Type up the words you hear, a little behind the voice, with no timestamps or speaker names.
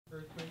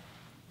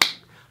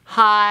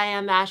Hi,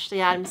 I'm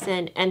Ashley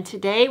Adamson, and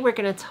today we're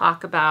going to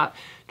talk about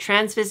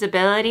trans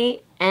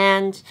visibility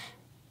and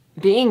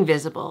being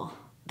visible,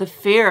 the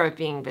fear of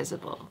being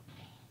visible.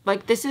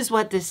 Like, this is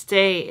what this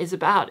day is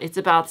about. It's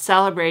about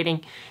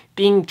celebrating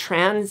being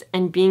trans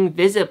and being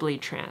visibly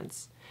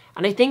trans.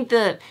 And I think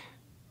the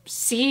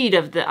seed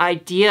of the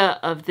idea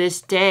of this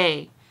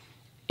day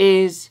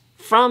is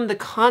from the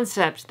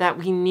concept that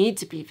we need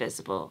to be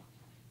visible.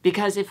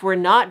 Because if we're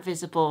not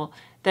visible,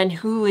 then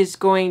who is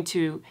going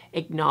to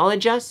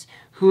acknowledge us?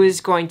 Who is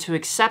going to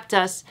accept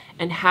us?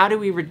 And how do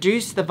we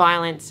reduce the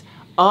violence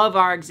of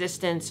our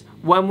existence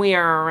when we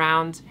are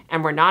around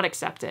and we're not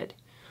accepted?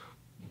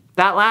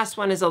 That last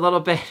one is a little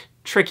bit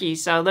tricky,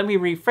 so let me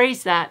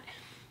rephrase that.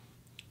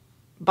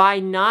 By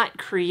not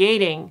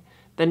creating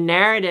the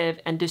narrative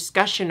and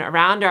discussion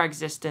around our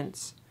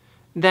existence,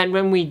 then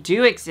when we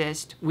do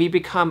exist, we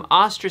become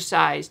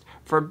ostracized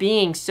for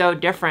being so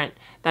different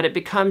that it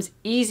becomes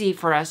easy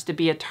for us to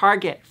be a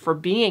target for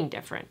being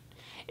different.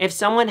 If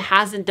someone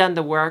hasn't done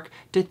the work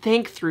to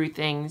think through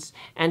things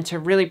and to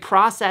really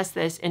process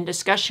this in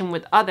discussion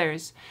with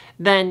others,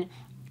 then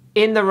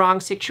in the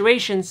wrong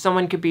situation,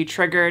 someone could be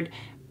triggered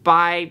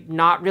by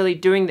not really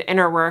doing the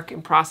inner work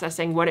and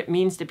processing what it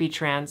means to be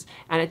trans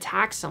and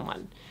attack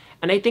someone.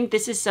 And I think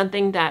this is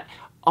something that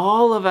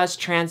all of us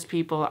trans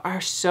people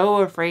are so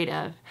afraid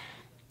of.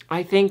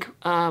 I think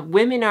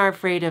women are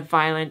afraid of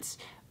violence,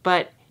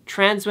 but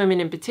trans women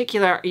in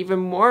particular are even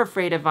more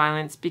afraid of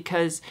violence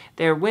because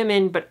they're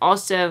women, but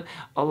also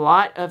a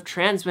lot of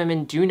trans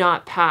women do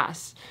not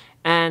pass.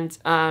 And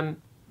I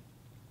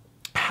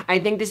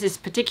think this is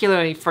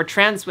particularly for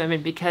trans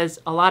women because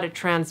a lot of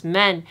trans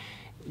men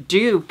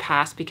do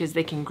pass because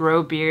they can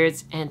grow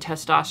beards and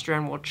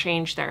testosterone will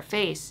change their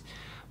face.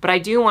 But I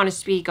do want to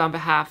speak on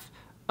behalf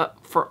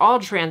for all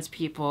trans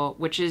people,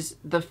 which is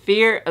the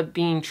fear of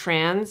being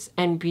trans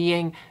and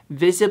being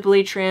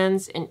visibly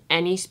trans in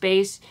any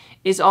space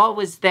is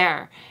always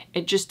there.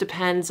 It just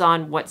depends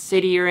on what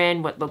city you're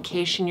in, what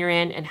location you're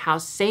in, and how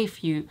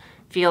safe you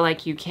feel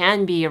like you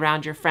can be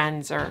around your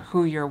friends or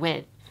who you're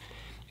with.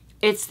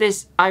 It's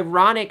this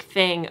ironic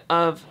thing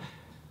of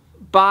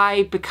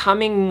by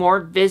becoming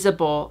more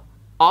visible,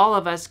 all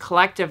of us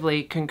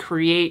collectively can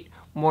create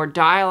more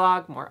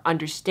dialogue, more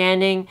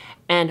understanding,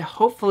 and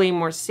hopefully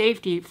more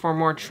safety for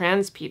more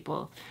trans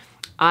people.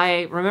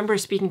 I remember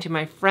speaking to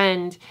my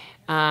friend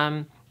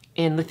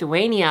in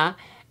Lithuania,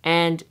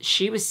 and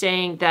she was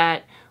saying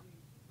that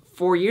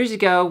 4 years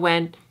ago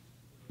when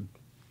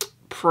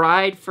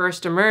Pride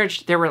first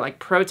emerged, there were like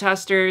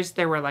protesters,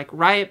 there were like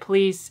riot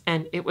police,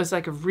 and it was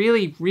like a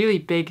really, really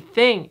big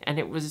thing. And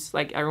it was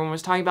like everyone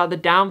was talking about the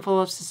downfall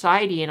of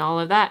society and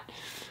all of that.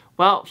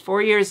 Well,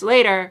 4 years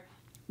later,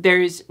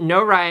 there's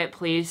no riot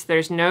police,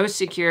 there's no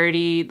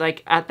security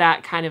like at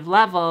that kind of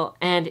level,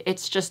 and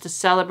it's just a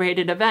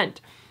celebrated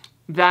event.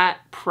 That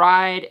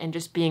pride and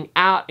just being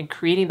out and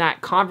creating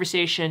that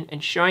conversation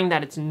and showing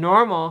that it's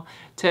normal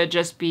to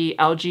just be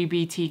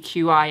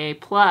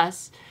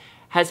LGBTQIA+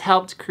 has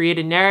helped create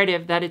a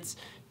narrative that it's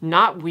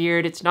not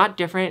weird, it's not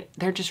different,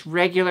 they're just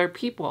regular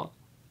people.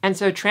 And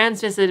so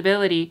trans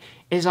visibility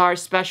is our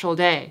special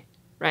day,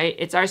 right?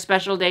 It's our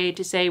special day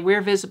to say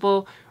we're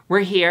visible,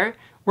 we're here,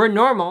 we're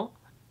normal,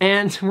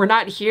 and we're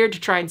not here to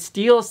try and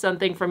steal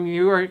something from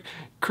you or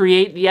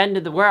create the end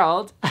of the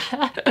world,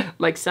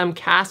 like some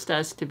cast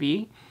us to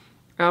be.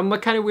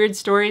 What kind of weird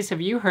stories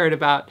have you heard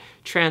about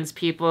trans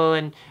people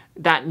and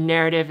that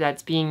narrative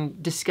that's being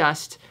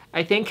discussed?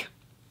 I think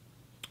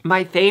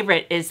my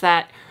favorite is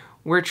that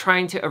we're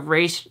trying to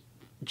erase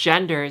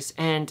genders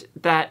and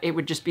that it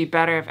would just be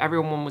better if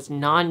everyone was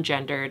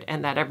non-gendered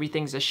and that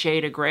everything's a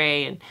shade of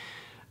gray. And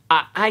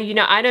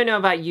I don't know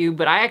about you,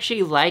 but I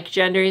actually like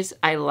genders.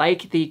 I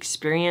like the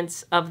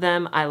experience of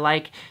them. I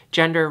like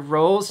gender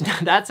roles.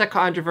 That's a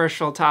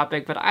controversial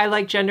topic, but I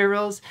like gender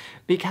roles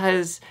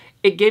because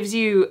it gives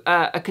you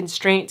a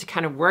constraint to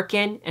kind of work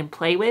in and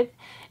play with.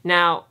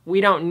 Now,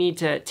 we don't need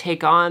to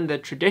take on the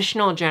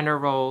traditional gender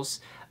roles,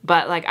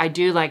 but like I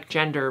do like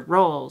gender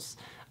roles,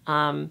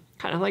 kind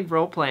of like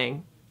role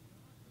playing,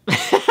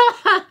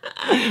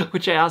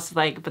 which I also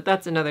like, but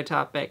that's another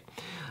topic.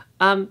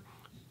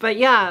 But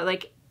yeah,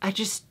 like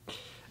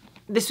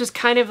this was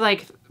kind of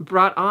like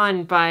brought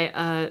on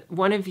by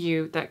one of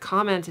you that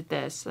commented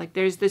this. Like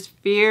there's this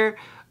fear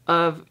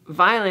of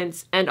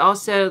violence and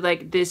also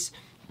like this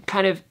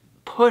kind of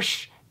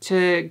push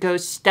to go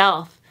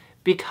stealth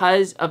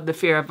because of the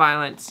fear of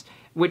violence,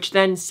 which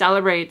then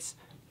celebrates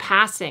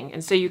passing.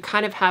 And so you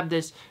kind of have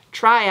this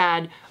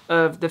triad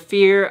of the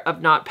fear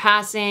of not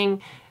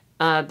passing,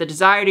 the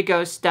desire to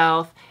go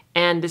stealth,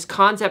 and this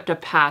concept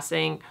of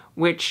passing,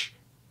 which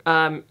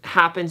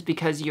happens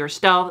because you're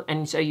stealth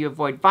and so you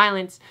avoid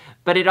violence,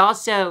 but it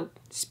also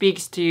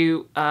speaks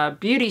to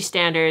beauty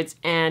standards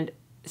and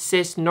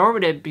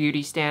cis-normative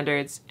beauty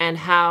standards and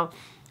how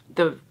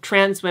the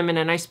trans women,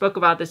 and I spoke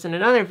about this in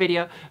another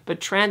video, but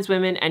trans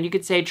women, and you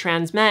could say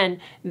trans men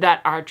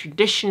that are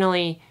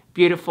traditionally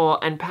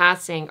beautiful and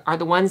passing are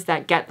the ones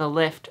that get the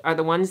lift, are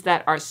the ones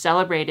that are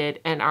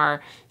celebrated and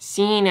are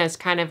seen as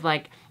kind of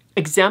like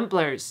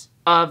exemplars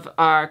of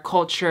our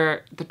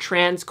culture, the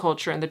trans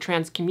culture and the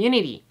trans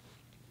community.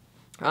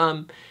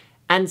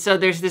 And so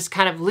there's this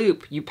kind of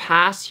loop. You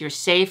pass, you're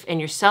safe, and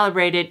you're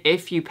celebrated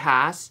if you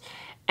pass.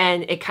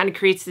 And it kind of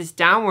creates this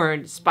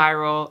downward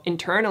spiral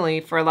internally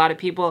for a lot of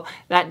people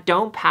that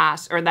don't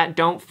pass or that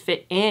don't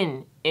fit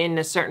in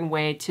a certain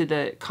way to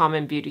the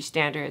common beauty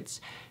standards.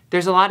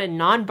 There's a lot of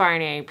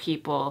non-binary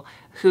people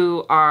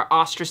who are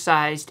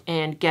ostracized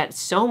and get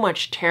so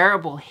much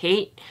terrible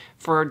hate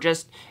for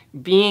just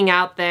being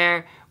out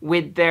there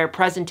with their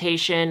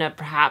presentation of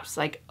perhaps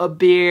like a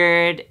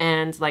beard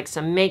and like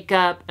some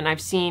makeup. And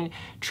I've seen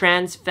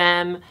trans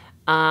femme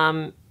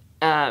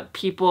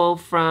people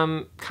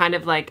from kind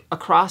of like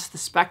across the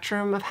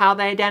spectrum of how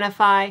they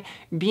identify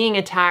being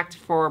attacked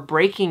for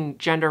breaking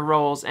gender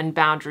roles and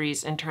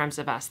boundaries in terms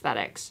of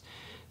aesthetics.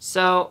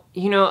 So,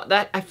 you know,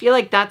 that I feel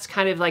like that's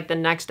kind of like the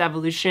next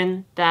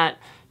evolution that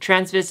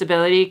trans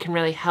visibility can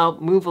really help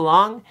move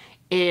along,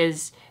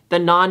 is the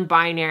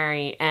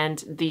non-binary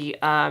and the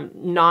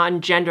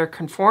non-gender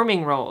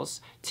conforming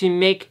roles, to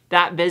make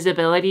that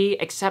visibility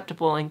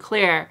acceptable and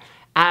clear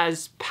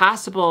as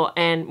passable,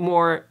 and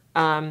more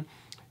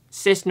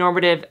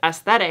cis-normative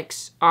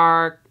aesthetics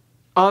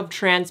of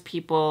trans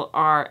people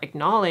are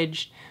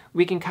acknowledged.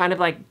 We can kind of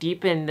like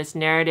deepen this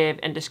narrative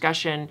and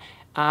discussion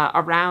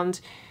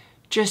around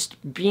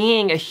just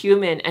being a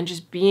human and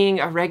just being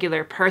a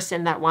regular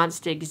person that wants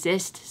to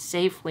exist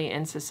safely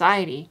in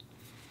society.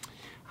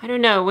 I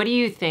don't know, what do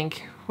you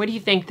think? What do you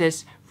think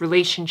this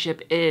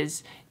relationship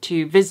is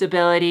to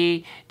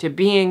visibility, to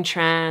being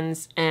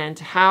trans, and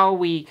how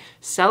we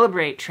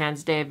celebrate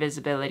Trans Day of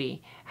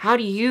Visibility? How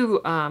do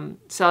you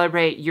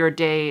celebrate your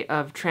day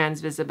of trans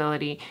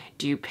visibility?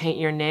 Do you paint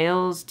your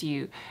nails? Do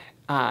you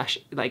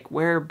like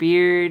wear a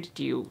beard?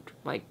 Do you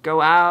like go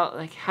out?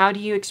 Like, how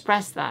do you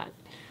express that?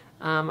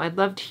 I'd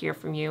love to hear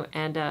from you,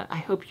 and I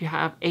hope you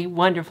have a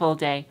wonderful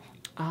day.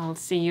 I'll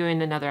see you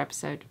in another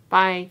episode.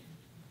 Bye.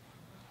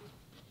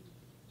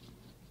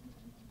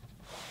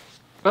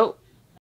 Oh.